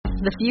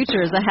The future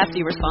is a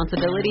hefty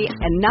responsibility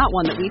and not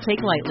one that we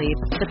take lightly.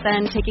 But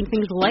then, taking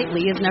things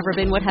lightly has never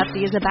been what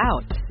Hefty is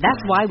about. That's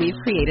why we've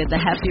created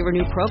the Hefty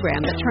Renew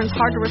program that turns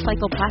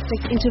hard-to-recycle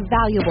plastics into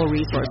valuable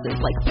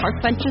resources like park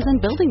benches and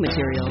building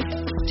materials.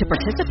 To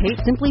participate,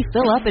 simply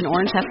fill up an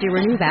orange Hefty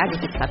Renew bag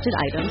with accepted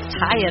items,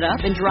 tie it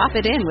up, and drop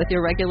it in with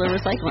your regular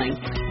recycling.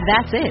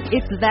 That's it.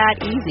 It's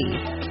that easy.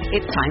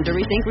 It's time to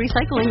rethink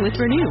recycling with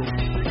Renew.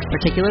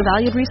 Particular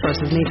valued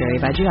resources may vary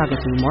by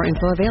geography. More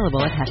info available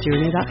at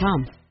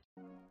heftyrenew.com.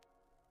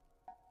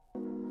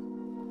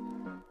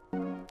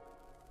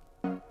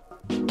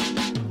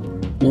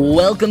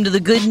 Welcome to the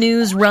Good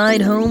News Ride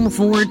Home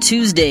for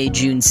Tuesday,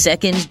 June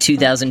 2nd,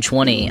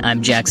 2020.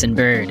 I'm Jackson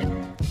Bird.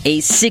 A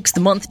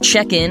 6th-month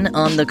check-in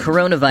on the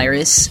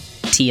coronavirus.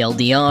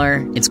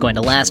 TLDR, it's going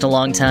to last a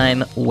long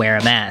time, wear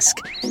a mask.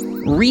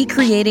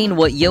 Recreating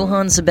what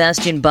Johann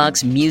Sebastian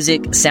Bach's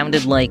music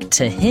sounded like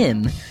to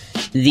him.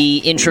 The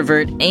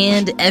Introvert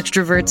and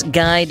Extrovert's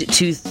Guide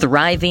to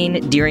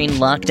Thriving During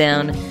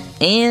Lockdown.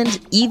 And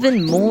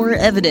even more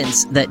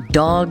evidence that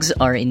dogs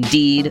are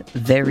indeed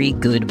very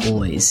good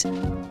boys.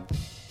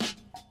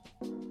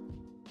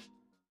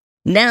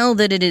 Now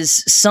that it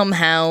is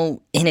somehow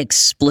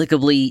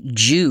inexplicably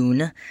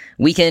June,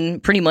 we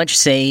can pretty much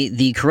say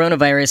the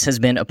coronavirus has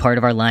been a part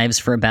of our lives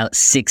for about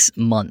 6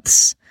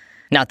 months.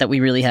 Not that we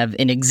really have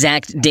an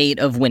exact date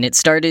of when it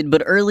started,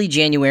 but early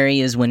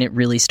January is when it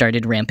really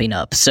started ramping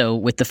up. So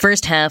with the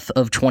first half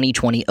of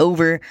 2020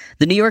 over,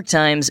 the New York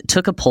Times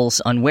took a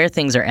pulse on where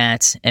things are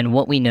at and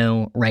what we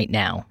know right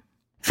now.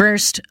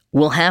 First,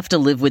 we'll have to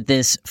live with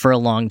this for a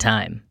long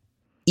time.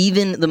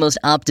 Even the most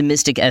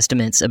optimistic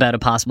estimates about a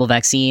possible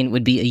vaccine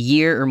would be a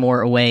year or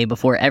more away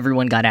before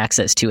everyone got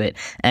access to it.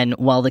 And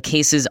while the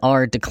cases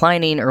are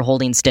declining or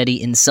holding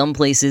steady in some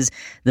places,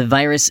 the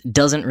virus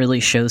doesn't really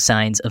show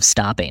signs of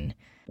stopping.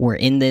 We're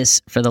in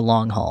this for the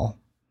long haul.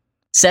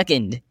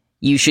 Second,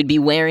 you should be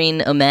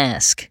wearing a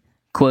mask.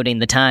 Quoting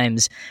the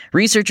Times,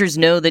 researchers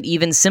know that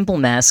even simple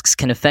masks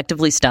can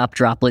effectively stop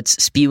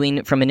droplets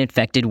spewing from an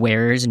infected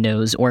wearer's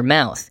nose or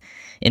mouth.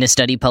 In a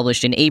study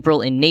published in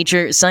April in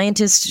Nature,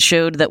 scientists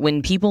showed that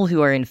when people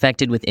who are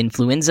infected with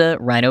influenza,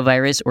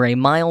 rhinovirus, or a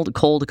mild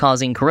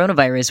cold-causing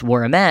coronavirus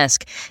wore a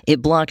mask,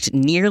 it blocked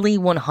nearly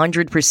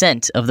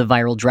 100% of the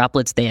viral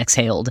droplets they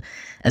exhaled,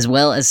 as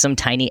well as some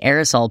tiny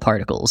aerosol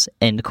particles,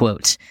 end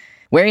quote.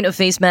 Wearing a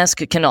face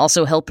mask can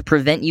also help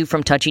prevent you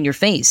from touching your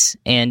face,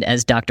 and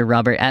as Dr.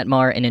 Robert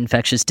Atmar, an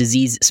infectious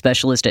disease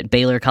specialist at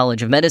Baylor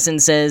College of Medicine,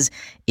 says,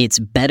 it's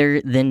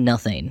better than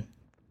nothing.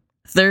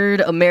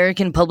 Third,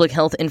 American public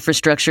health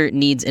infrastructure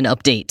needs an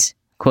update.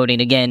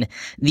 Quoting again,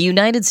 the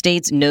United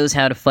States knows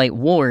how to fight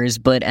wars,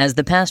 but as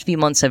the past few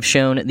months have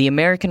shown, the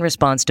American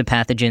response to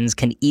pathogens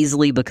can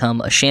easily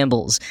become a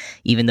shambles,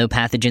 even though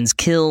pathogens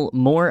kill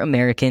more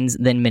Americans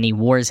than many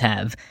wars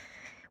have.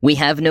 We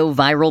have no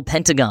viral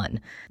Pentagon.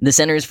 The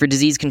Centers for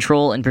Disease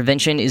Control and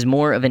Prevention is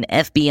more of an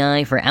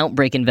FBI for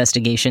outbreak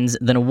investigations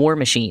than a war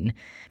machine.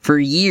 For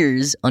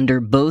years, under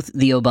both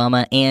the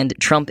Obama and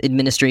Trump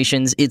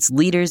administrations, its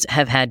leaders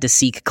have had to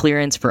seek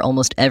clearance for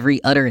almost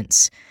every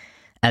utterance.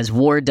 As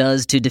war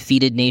does to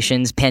defeated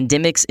nations,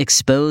 pandemics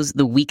expose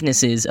the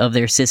weaknesses of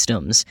their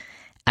systems.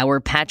 Our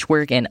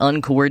patchwork and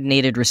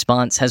uncoordinated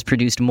response has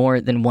produced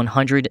more than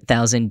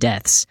 100,000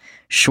 deaths.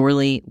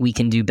 Surely we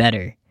can do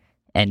better.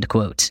 End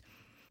quote.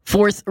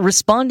 Fourth,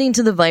 responding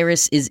to the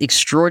virus is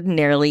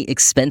extraordinarily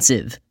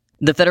expensive.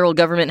 The federal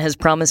government has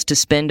promised to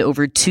spend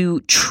over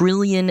 $2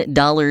 trillion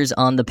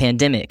on the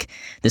pandemic.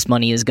 This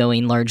money is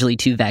going largely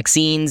to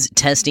vaccines,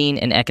 testing,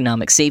 and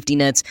economic safety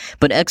nets,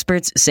 but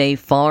experts say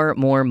far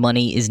more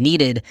money is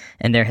needed,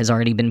 and there has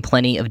already been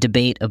plenty of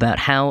debate about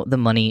how the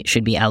money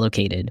should be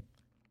allocated.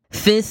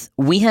 Fifth,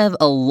 we have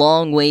a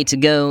long way to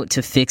go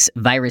to fix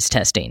virus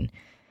testing.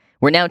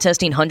 We're now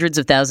testing hundreds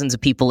of thousands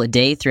of people a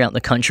day throughout the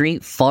country,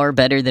 far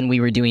better than we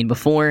were doing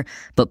before,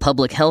 but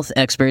public health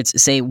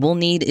experts say we'll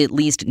need at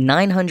least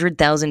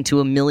 900,000 to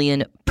 1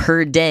 million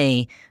per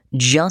day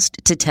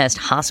just to test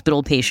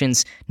hospital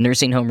patients,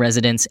 nursing home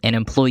residents, and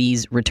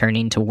employees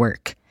returning to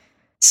work.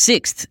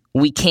 Sixth,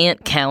 we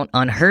can't count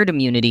on herd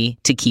immunity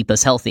to keep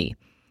us healthy.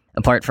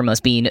 Apart from us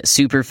being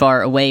super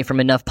far away from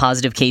enough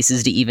positive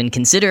cases to even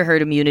consider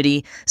herd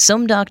immunity,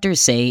 some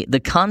doctors say the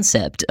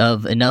concept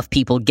of enough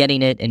people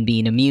getting it and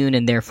being immune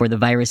and therefore the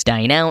virus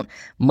dying out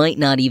might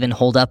not even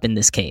hold up in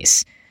this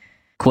case.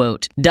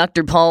 Quote,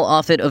 Dr. Paul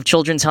Offit of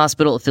Children's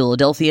Hospital of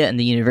Philadelphia and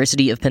the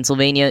University of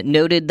Pennsylvania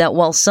noted that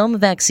while some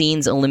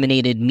vaccines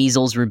eliminated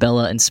measles,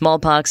 rubella, and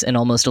smallpox and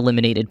almost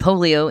eliminated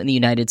polio in the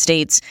United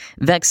States,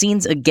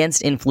 vaccines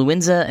against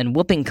influenza and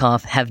whooping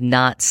cough have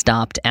not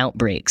stopped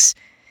outbreaks.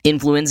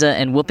 Influenza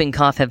and whooping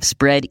cough have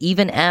spread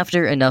even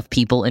after enough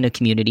people in a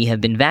community have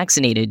been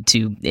vaccinated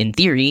to, in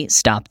theory,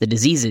 stop the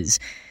diseases.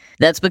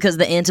 That's because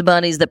the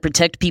antibodies that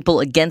protect people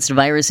against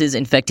viruses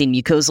infecting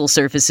mucosal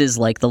surfaces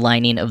like the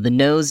lining of the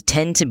nose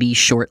tend to be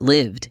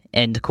short-lived,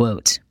 end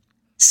quote.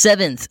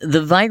 Seventh,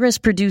 the virus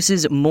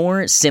produces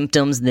more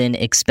symptoms than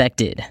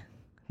expected.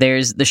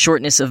 There's the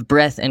shortness of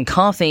breath and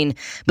coughing,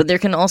 but there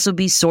can also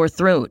be sore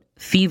throat,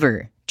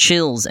 fever,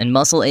 chills and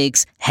muscle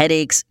aches,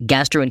 headaches,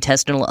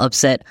 gastrointestinal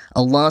upset,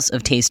 a loss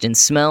of taste and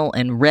smell,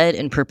 and red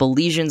and purple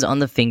lesions on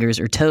the fingers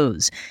or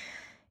toes.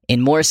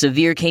 In more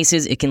severe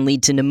cases, it can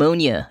lead to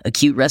pneumonia,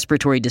 acute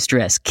respiratory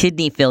distress,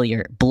 kidney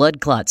failure,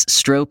 blood clots,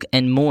 stroke,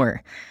 and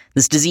more.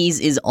 This disease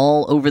is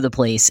all over the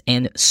place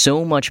and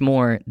so much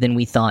more than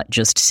we thought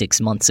just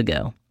 6 months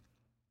ago.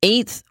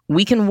 Eighth,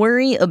 we can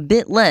worry a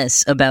bit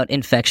less about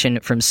infection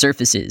from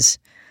surfaces.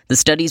 The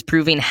studies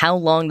proving how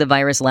long the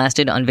virus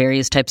lasted on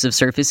various types of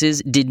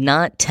surfaces did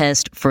not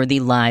test for the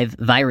live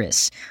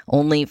virus,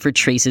 only for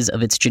traces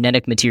of its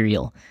genetic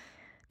material.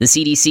 The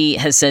CDC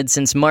has said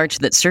since March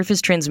that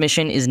surface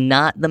transmission is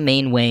not the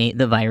main way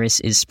the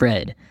virus is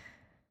spread.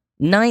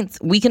 Ninth,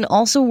 we can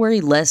also worry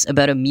less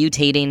about a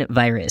mutating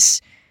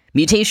virus.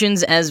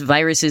 Mutations as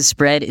viruses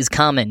spread is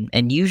common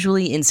and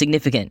usually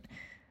insignificant.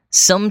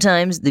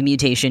 Sometimes the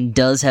mutation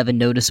does have a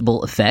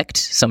noticeable effect,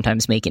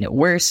 sometimes making it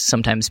worse,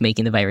 sometimes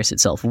making the virus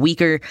itself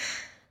weaker.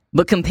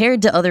 But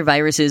compared to other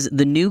viruses,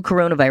 the new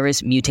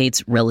coronavirus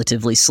mutates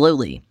relatively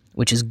slowly,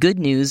 which is good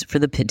news for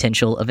the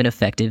potential of an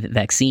effective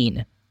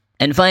vaccine.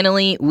 And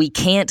finally, we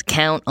can't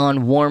count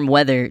on warm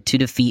weather to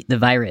defeat the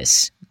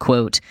virus.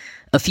 Quote,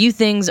 "A few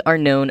things are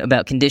known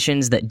about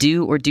conditions that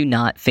do or do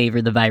not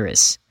favor the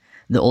virus.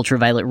 The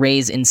ultraviolet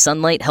rays in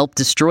sunlight help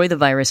destroy the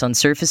virus on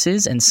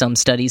surfaces, and some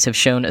studies have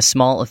shown a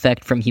small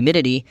effect from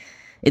humidity.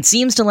 It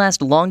seems to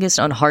last longest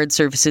on hard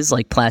surfaces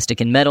like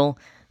plastic and metal.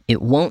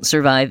 It won't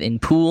survive in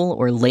pool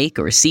or lake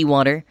or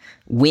seawater.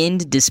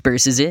 Wind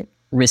disperses it.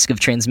 Risk of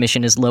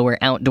transmission is lower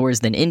outdoors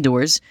than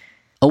indoors.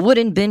 A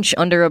wooden bench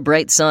under a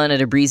bright sun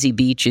at a breezy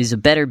beach is a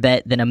better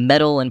bet than a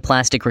metal and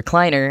plastic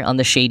recliner on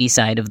the shady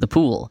side of the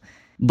pool.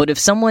 But if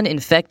someone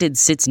infected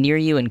sits near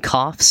you and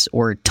coughs,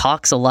 or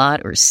talks a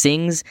lot, or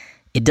sings,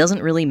 it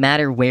doesn't really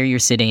matter where you're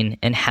sitting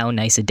and how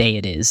nice a day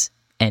it is."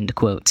 End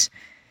quote.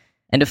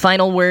 And a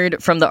final word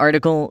from the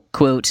article,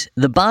 quote,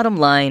 "The bottom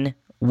line,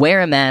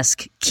 wear a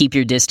mask, keep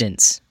your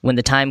distance. When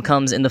the time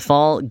comes in the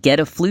fall, get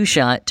a flu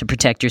shot to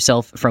protect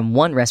yourself from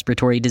one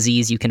respiratory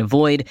disease you can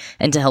avoid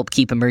and to help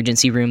keep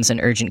emergency rooms and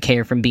urgent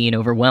care from being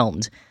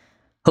overwhelmed.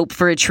 Hope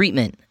for a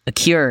treatment, a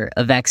cure,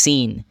 a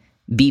vaccine.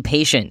 Be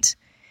patient.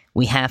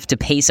 We have to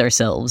pace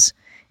ourselves.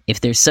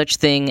 If there's such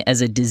thing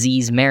as a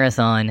disease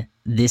marathon,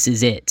 this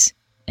is it."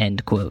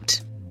 End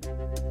quote.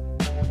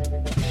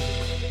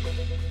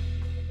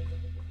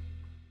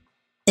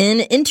 An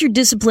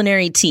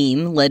interdisciplinary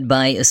team led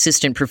by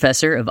Assistant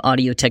Professor of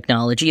Audio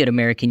Technology at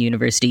American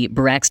University,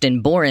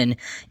 Braxton Boren,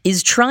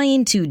 is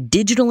trying to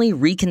digitally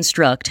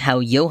reconstruct how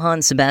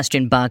Johann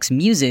Sebastian Bach's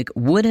music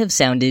would have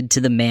sounded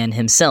to the man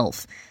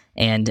himself,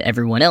 and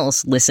everyone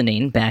else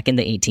listening back in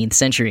the 18th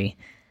century.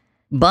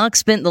 Bach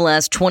spent the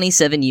last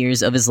 27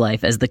 years of his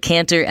life as the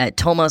cantor at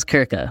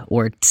Thomaskirche,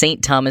 or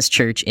St. Thomas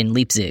Church in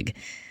Leipzig.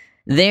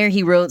 There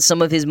he wrote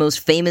some of his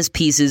most famous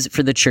pieces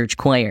for the church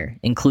choir,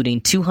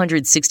 including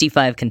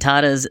 265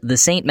 cantatas, the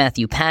St.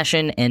 Matthew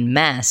Passion, and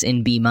Mass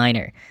in B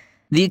minor.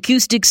 The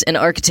acoustics and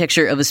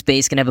architecture of a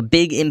space can have a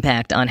big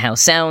impact on how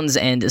sounds,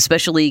 and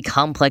especially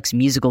complex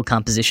musical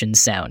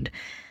compositions, sound.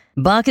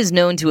 Bach is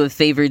known to have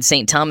favored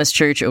St. Thomas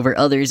Church over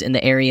others in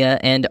the area,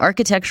 and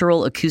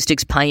architectural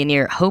acoustics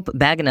pioneer Hope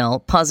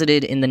Bagnall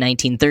posited in the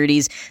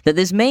 1930s that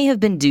this may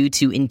have been due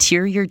to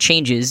interior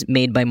changes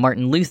made by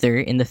Martin Luther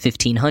in the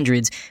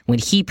 1500s when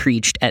he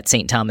preached at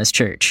St. Thomas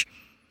Church.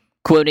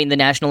 Quoting the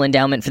National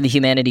Endowment for the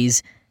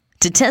Humanities,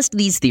 "To test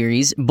these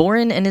theories,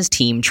 Boren and his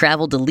team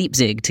traveled to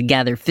Leipzig to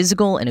gather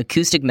physical and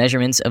acoustic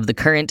measurements of the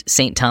current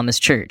St. Thomas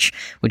Church,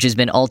 which has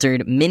been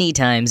altered many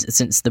times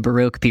since the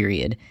Baroque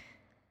period.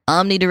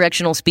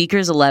 Omnidirectional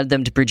speakers allowed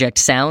them to project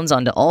sounds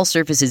onto all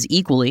surfaces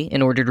equally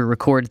in order to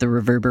record the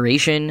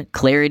reverberation,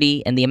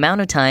 clarity, and the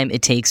amount of time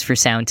it takes for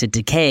sound to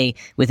decay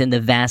within the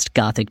vast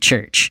Gothic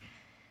church.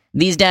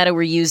 These data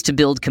were used to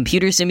build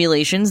computer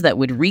simulations that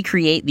would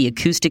recreate the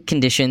acoustic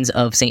conditions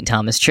of St.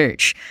 Thomas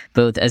Church,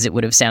 both as it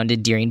would have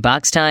sounded during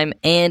Bach's time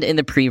and in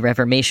the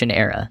pre-Reformation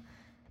era.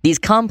 These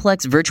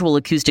complex virtual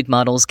acoustic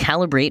models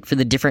calibrate for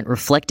the different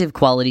reflective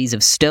qualities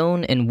of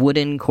stone and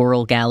wooden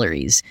choral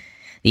galleries,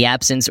 the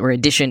absence or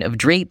addition of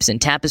drapes and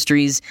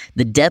tapestries,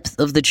 the depth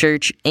of the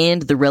church,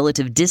 and the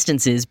relative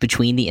distances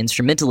between the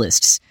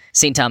instrumentalists,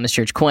 St. Thomas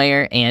Church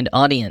Choir, and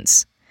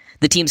audience.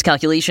 The team's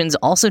calculations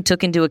also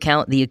took into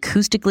account the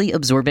acoustically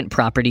absorbent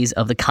properties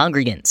of the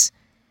congregants.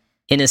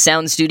 In a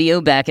sound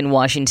studio back in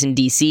Washington,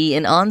 D.C.,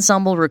 an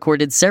ensemble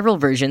recorded several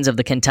versions of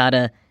the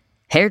cantata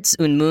Herz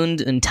und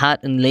Mund und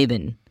Tat und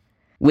Leben,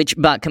 which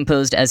Bach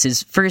composed as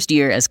his first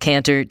year as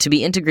cantor to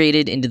be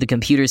integrated into the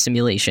computer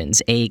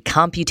simulations, a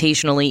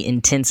computationally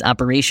intense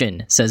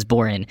operation, says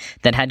Boren,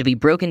 that had to be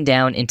broken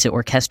down into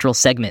orchestral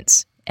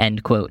segments,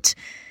 end quote.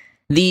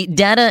 The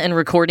data and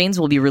recordings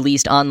will be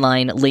released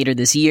online later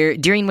this year,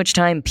 during which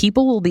time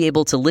people will be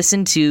able to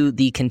listen to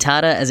the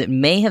cantata as it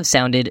may have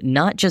sounded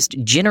not just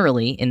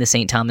generally in the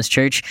St. Thomas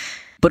Church,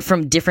 but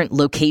from different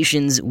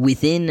locations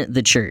within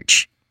the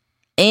church.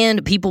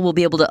 And people will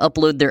be able to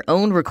upload their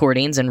own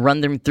recordings and run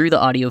them through the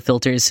audio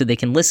filters so they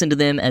can listen to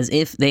them as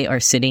if they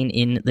are sitting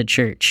in the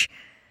church.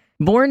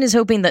 Bourne is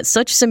hoping that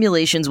such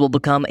simulations will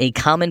become a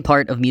common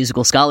part of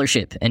musical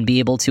scholarship and be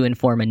able to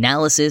inform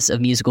analysis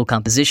of musical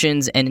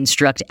compositions and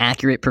instruct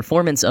accurate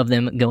performance of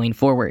them going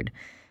forward.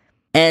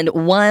 And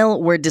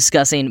while we're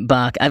discussing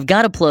Bach, I've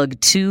got to plug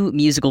 2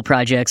 musical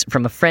projects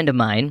from a friend of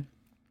mine.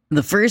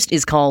 The first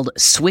is called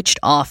Switched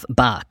Off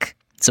Bach.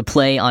 It's a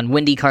play on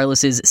Wendy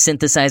Carlos's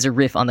synthesizer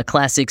riff on the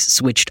classics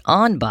Switched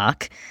On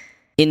Bach.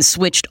 In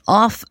Switched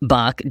Off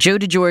Bach, Joe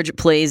DeGeorge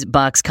plays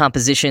Bach's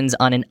compositions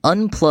on an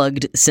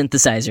unplugged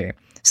synthesizer,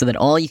 so that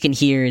all you can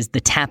hear is the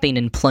tapping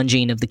and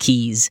plunging of the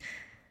keys.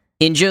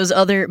 In Joe's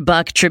other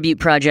Bach tribute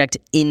project,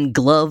 In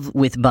Glove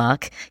with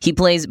Bach, he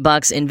plays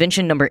Bach's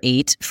Invention No.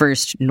 8,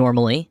 first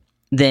normally,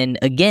 then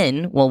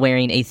again while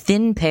wearing a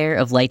thin pair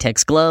of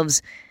latex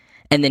gloves,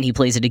 and then he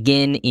plays it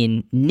again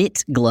in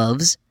knit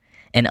gloves,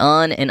 and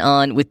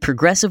on with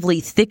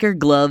progressively thicker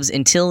gloves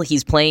until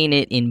he's playing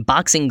it in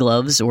boxing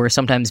gloves or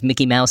sometimes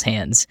Mickey Mouse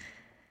hands.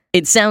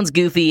 It sounds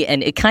goofy,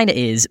 and it kinda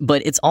is,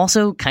 but it's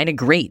also kinda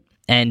great,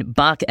 and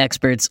Bach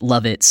experts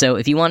love it, so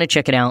if you want to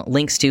check it out,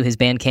 links to his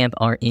Bandcamp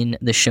are in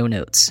the show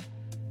notes.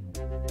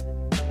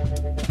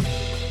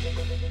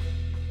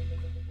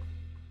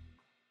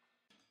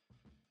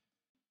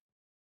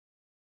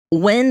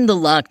 When the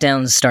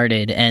lockdowns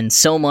started and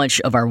so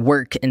much of our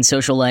work and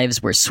social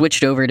lives were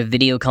switched over to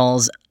video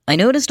calls, I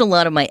noticed a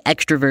lot of my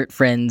extrovert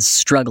friends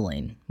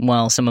struggling,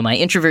 while some of my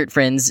introvert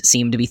friends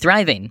seemed to be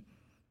thriving.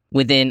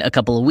 Within a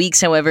couple of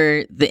weeks,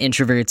 however, the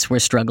introverts were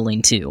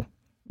struggling too.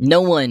 No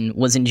one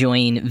was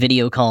enjoying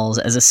video calls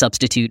as a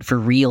substitute for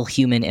real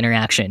human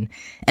interaction.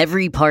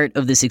 Every part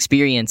of this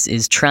experience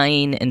is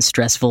trying and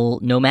stressful,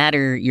 no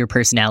matter your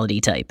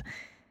personality type.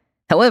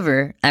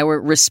 However, our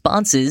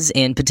responses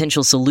and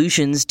potential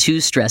solutions to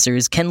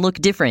stressors can look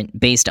different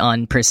based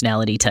on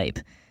personality type.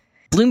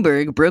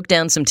 Bloomberg broke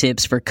down some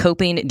tips for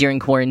coping during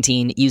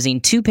quarantine using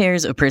 2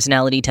 pairs of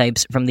personality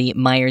types from the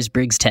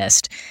Myers-Briggs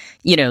test.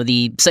 You know,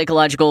 the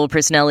psychological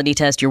personality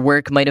test your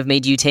work might have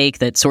made you take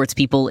that sorts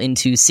people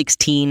into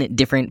 16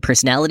 different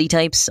personality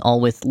types,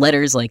 all with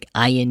letters like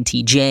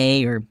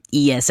INTJ or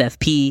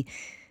ESFP.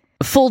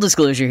 Full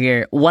disclosure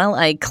here, while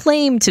I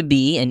claim to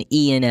be an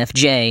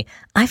ENFJ,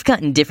 I've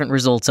gotten different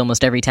results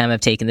almost every time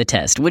I've taken the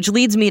test, which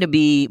leads me to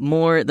be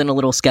more than a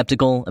little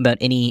skeptical about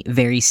any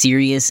very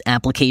serious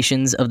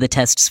applications of the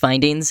test's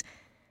findings.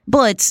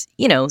 But,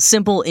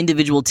 simple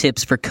individual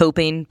tips for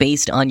coping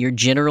based on your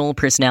general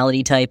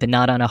personality type and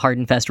not on a hard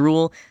and fast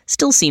rule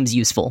still seems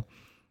useful.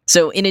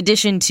 So in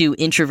addition to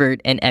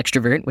introvert and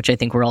extrovert, which I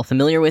think we're all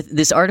familiar with,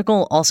 this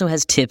article also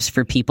has tips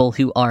for people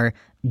who are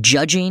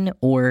judging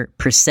or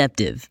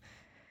perceptive.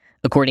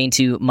 According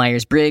to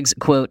Myers-Briggs,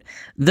 quote,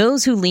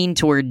 "Those who lean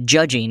toward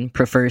judging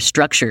prefer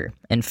structure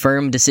and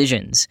firm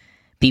decisions.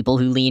 People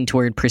who lean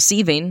toward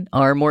perceiving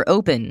are more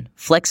open,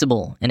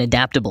 flexible, and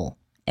adaptable,"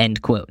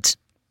 end quote.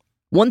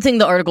 One thing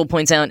the article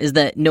points out is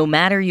that no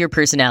matter your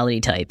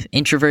personality type,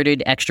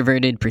 introverted,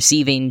 extroverted,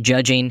 perceiving,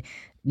 judging,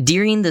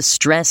 during the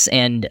stress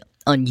and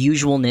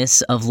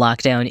unusualness of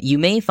lockdown, you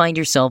may find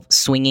yourself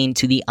swinging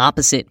to the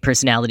opposite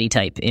personality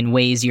type in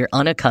ways you're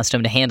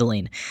unaccustomed to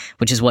handling,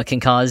 which is what can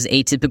cause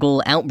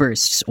atypical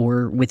outbursts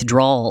or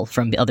withdrawal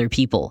from other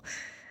people.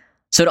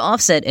 So to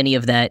offset any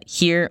of that,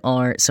 here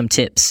are some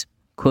tips.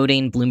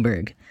 Quoting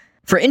Bloomberg.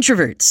 For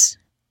introverts,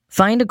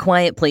 find a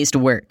quiet place to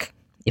work.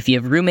 If you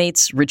have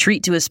roommates,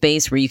 retreat to a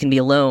space where you can be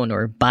alone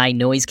or buy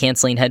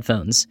noise-canceling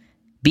headphones.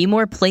 Be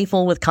more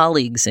playful with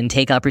colleagues and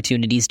take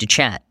opportunities to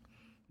chat.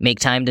 Make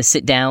time to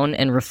sit down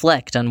and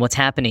reflect on what's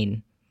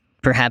happening.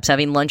 Perhaps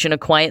having lunch in a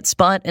quiet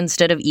spot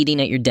instead of eating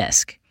at your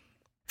desk.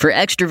 For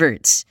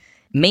extroverts,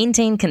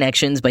 maintain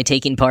connections by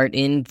taking part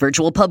in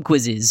virtual pub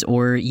quizzes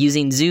or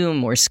using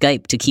Zoom or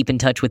Skype to keep in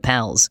touch with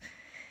pals.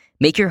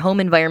 Make your home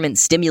environment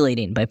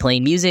stimulating by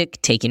playing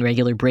music, taking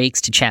regular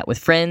breaks to chat with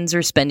friends,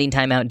 or spending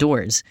time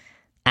outdoors.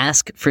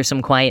 Ask for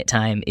some quiet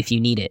time if you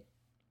need it.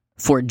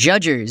 For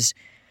judgers,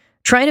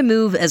 try to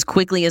move as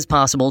quickly as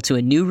possible to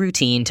a new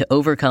routine to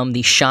overcome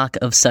the shock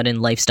of sudden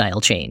lifestyle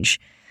change.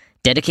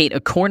 Dedicate a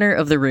corner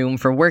of the room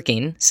for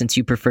working, since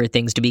you prefer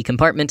things to be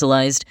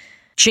compartmentalized.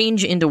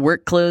 Change into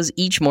work clothes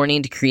each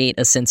morning to create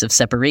a sense of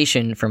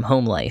separation from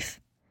home life.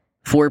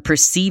 For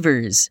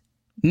perceivers,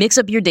 mix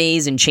up your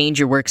days and change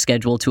your work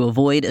schedule to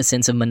avoid a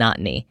sense of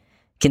monotony.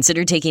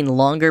 Consider taking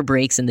longer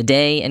breaks in the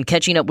day and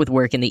catching up with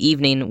work in the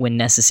evening when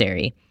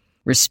necessary.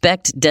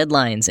 Respect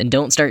deadlines and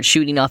don't start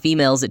shooting off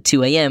emails at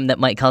 2 a.m. that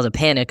might cause a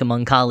panic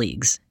among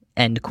colleagues.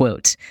 End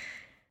quote.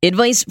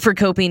 Advice for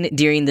coping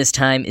during this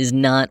time is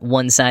not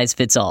one size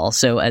fits all,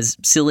 so as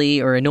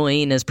silly or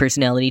annoying as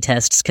personality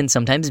tests can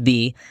sometimes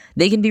be,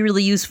 they can be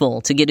really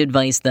useful to get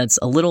advice that's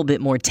a little bit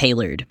more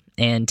tailored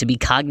and to be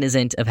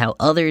cognizant of how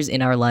others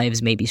in our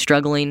lives may be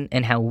struggling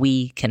and how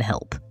we can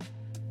help.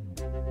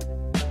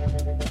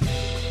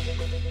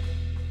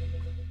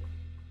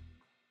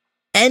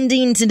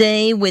 Ending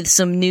today with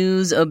some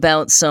news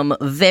about some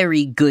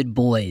very good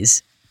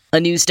boys. A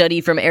new study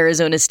from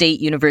Arizona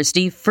State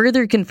University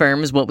further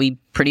confirms what we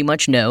pretty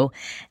much know.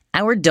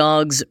 Our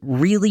dogs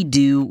really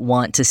do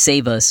want to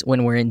save us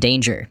when we're in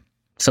danger,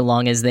 so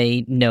long as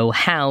they know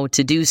how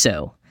to do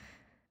so.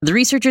 The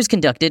researchers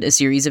conducted a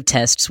series of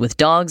tests with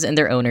dogs and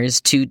their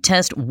owners to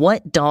test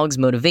what dogs'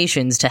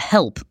 motivations to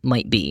help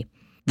might be.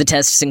 The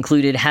tests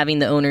included having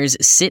the owners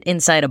sit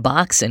inside a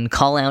box and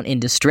call out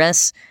in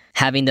distress,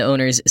 having the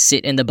owners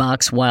sit in the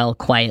box while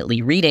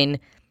quietly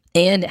reading,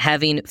 and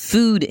having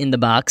food in the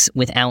box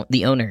without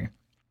the owner.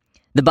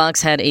 The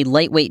box had a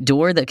lightweight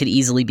door that could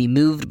easily be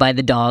moved by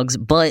the dogs,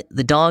 but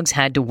the dogs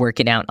had to work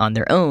it out on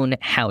their own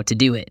how to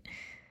do it.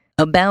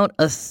 About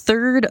a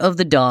third of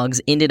the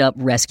dogs ended up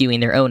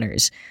rescuing their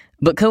owners.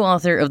 But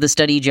co-author of the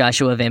study,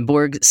 Joshua Van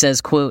Borg, says,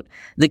 quote,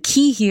 "The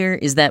key here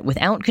is that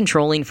without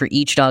controlling for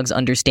each dog's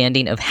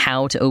understanding of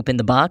how to open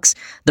the box,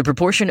 the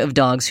proportion of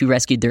dogs who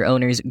rescued their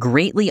owners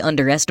greatly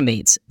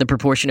underestimates the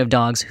proportion of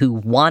dogs who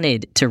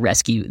wanted to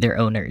rescue their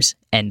owners,"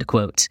 end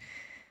quote.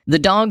 The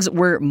dogs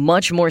were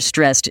much more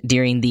stressed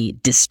during the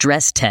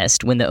distress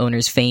test when the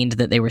owners feigned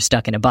that they were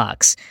stuck in a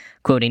box.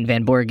 Quoting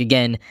Van Borg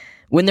again,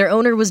 "When their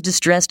owner was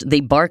distressed,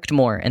 they barked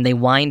more and they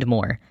whined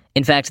more.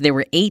 In fact, there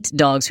were 8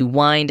 dogs who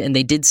whined, and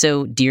they did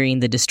so during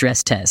the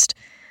distress test.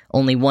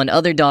 Only 1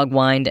 other dog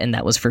whined, and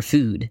that was for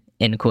food,"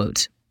 end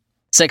quote.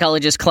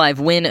 Psychologist Clive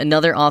Wynne,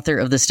 another author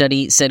of the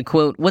study, said,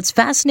 quote, "What's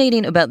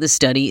fascinating about this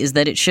study is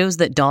that it shows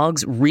that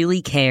dogs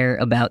really care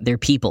about their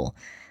people.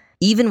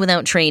 Even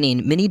without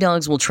training, many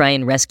dogs will try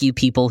and rescue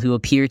people who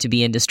appear to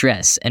be in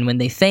distress, and when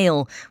they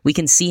fail, we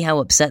can see how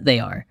upset they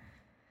are.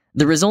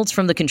 The results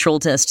from the control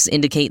tests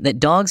indicate that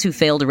dogs who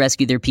fail to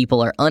rescue their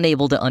people are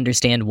unable to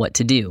understand what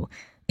to do.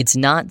 It's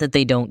not that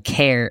they don't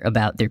care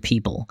about their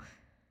people."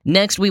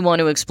 Next, we want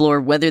to explore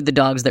whether the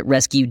dogs that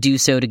rescue do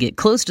so to get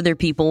close to their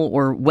people,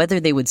 or whether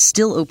they would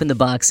still open the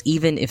box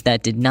even if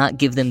that did not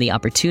give them the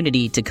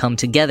opportunity to come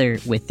together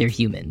with their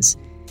humans.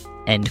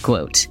 End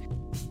quote.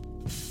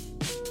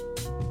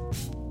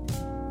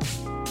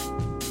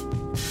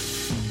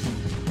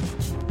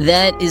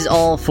 That is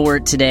all for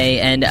today,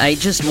 and I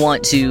just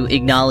want to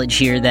acknowledge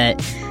here that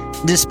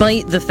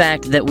despite the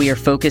fact that we are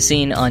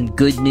focusing on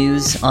good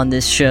news on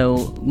this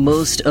show,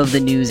 most of the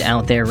news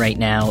out there right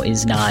now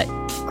is not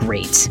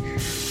great.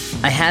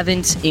 I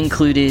haven't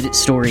included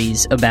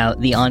stories about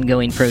the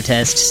ongoing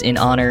protests in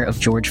honor of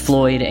George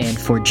Floyd and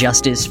for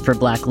justice for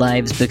Black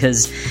lives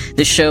because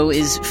the show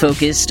is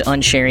focused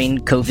on sharing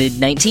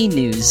COVID-19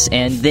 news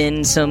and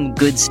then some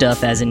good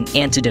stuff as an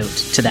antidote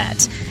to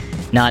that,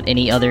 not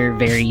any other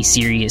very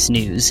serious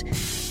news.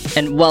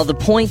 And while the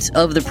point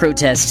of the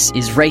protests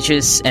is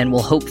righteous and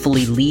will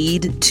hopefully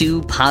lead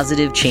to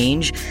positive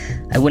change,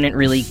 I wouldn't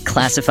really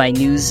classify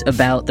news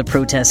about the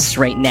protests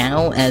right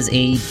now as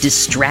a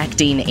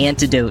distracting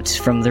antidote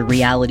from the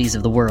realities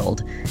of the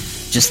world.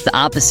 Just the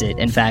opposite.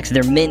 In fact,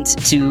 they're meant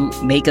to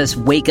make us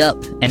wake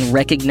up and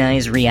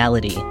recognize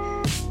reality.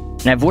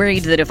 And I've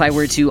worried that if I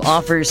were to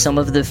offer some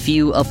of the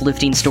few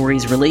uplifting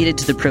stories related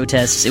to the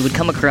protests, it would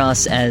come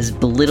across as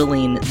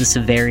belittling the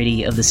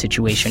severity of the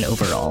situation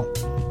overall.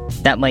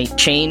 That might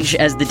change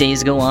as the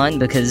days go on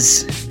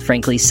because,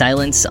 frankly,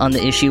 silence on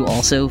the issue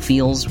also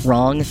feels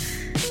wrong.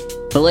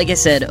 But like I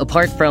said,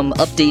 apart from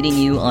updating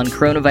you on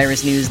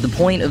coronavirus news, the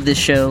point of this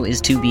show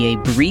is to be a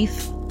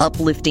brief,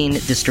 uplifting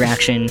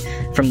distraction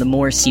from the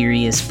more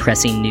serious,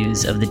 pressing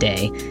news of the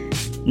day.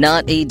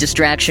 Not a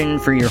distraction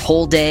for your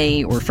whole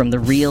day or from the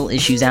real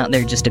issues out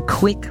there, just a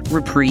quick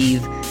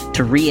reprieve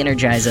to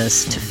re-energize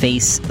us to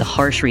face the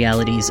harsh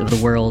realities of the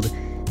world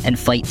and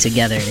fight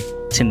together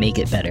to make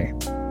it better.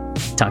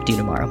 Talk to you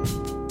tomorrow.